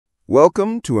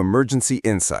Welcome to Emergency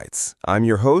Insights. I'm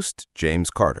your host, James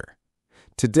Carter.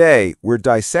 Today, we're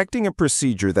dissecting a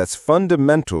procedure that's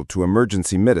fundamental to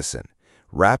emergency medicine,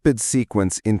 rapid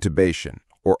sequence intubation,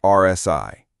 or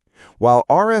RSI. While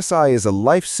RSI is a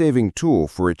life-saving tool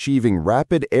for achieving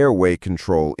rapid airway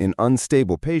control in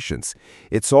unstable patients,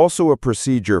 it's also a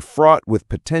procedure fraught with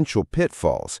potential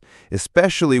pitfalls,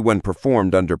 especially when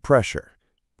performed under pressure.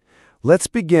 Let's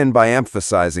begin by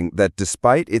emphasizing that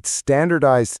despite its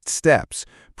standardized steps,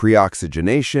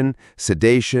 preoxygenation,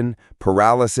 sedation,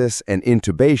 paralysis, and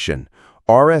intubation,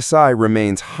 RSI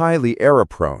remains highly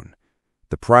error-prone.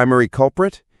 The primary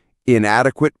culprit?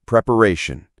 Inadequate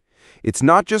preparation. It's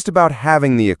not just about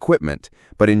having the equipment,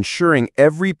 but ensuring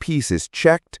every piece is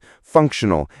checked,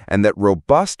 functional, and that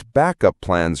robust backup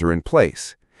plans are in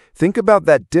place. Think about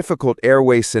that difficult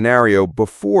airway scenario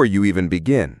before you even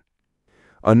begin.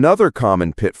 Another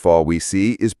common pitfall we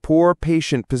see is poor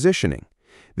patient positioning.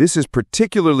 This is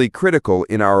particularly critical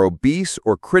in our obese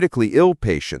or critically ill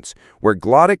patients, where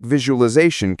glottic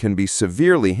visualization can be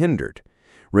severely hindered.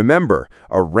 Remember,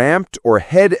 a ramped or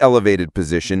head-elevated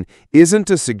position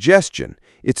isn't a suggestion,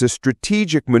 it's a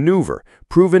strategic maneuver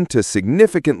proven to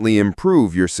significantly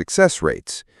improve your success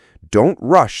rates. Don't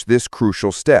rush this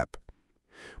crucial step.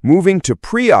 Moving to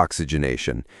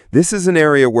pre-oxygenation, this is an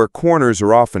area where corners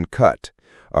are often cut.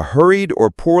 A hurried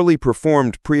or poorly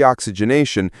performed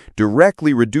preoxygenation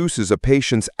directly reduces a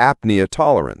patient's apnea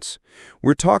tolerance.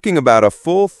 We're talking about a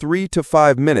full 3 to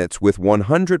 5 minutes with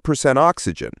 100%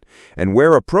 oxygen, and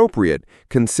where appropriate,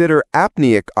 consider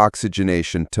apneic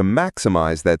oxygenation to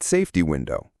maximize that safety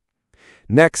window.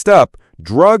 Next up,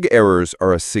 drug errors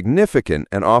are a significant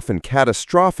and often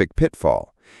catastrophic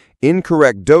pitfall.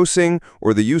 Incorrect dosing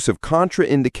or the use of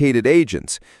contraindicated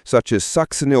agents, such as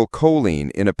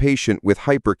succinylcholine in a patient with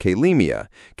hyperkalemia,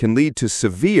 can lead to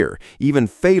severe, even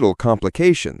fatal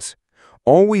complications.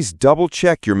 Always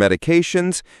double-check your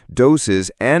medications, doses,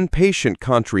 and patient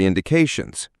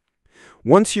contraindications.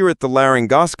 Once you're at the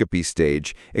laryngoscopy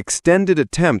stage, extended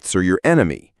attempts are your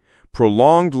enemy.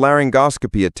 Prolonged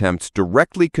laryngoscopy attempts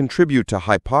directly contribute to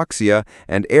hypoxia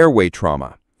and airway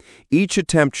trauma. Each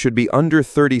attempt should be under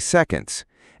 30 seconds.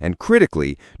 And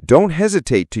critically, don't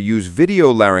hesitate to use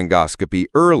video laryngoscopy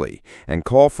early and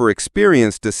call for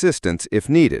experienced assistance if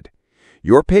needed.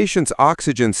 Your patient's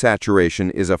oxygen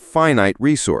saturation is a finite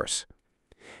resource.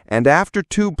 And after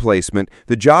tube placement,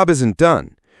 the job isn't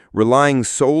done. Relying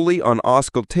solely on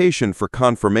auscultation for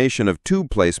confirmation of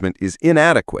tube placement is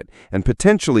inadequate and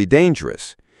potentially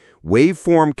dangerous.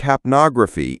 Waveform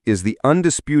capnography is the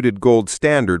undisputed gold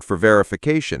standard for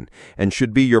verification and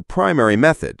should be your primary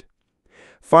method.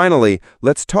 Finally,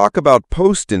 let's talk about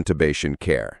post-intubation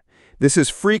care. This is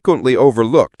frequently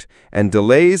overlooked, and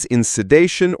delays in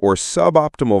sedation or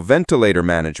suboptimal ventilator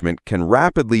management can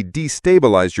rapidly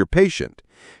destabilize your patient.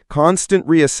 Constant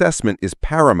reassessment is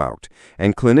paramount,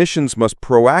 and clinicians must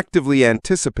proactively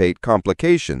anticipate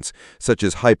complications such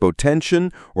as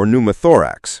hypotension or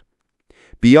pneumothorax.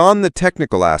 Beyond the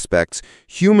technical aspects,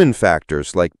 human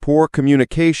factors like poor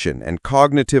communication and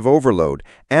cognitive overload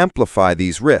amplify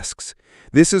these risks.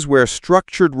 This is where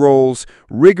structured roles,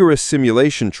 rigorous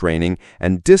simulation training,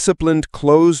 and disciplined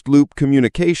closed-loop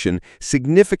communication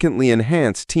significantly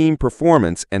enhance team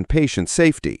performance and patient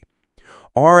safety.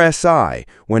 RSI,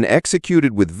 when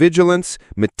executed with vigilance,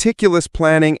 meticulous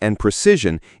planning, and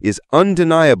precision, is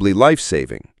undeniably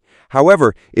life-saving.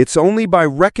 However, it's only by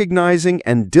recognizing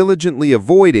and diligently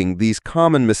avoiding these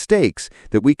common mistakes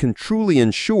that we can truly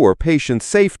ensure patient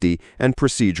safety and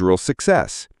procedural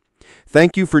success.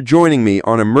 Thank you for joining me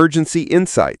on Emergency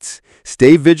Insights.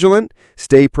 Stay vigilant,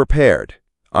 stay prepared.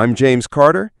 I'm James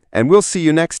Carter, and we'll see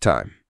you next time.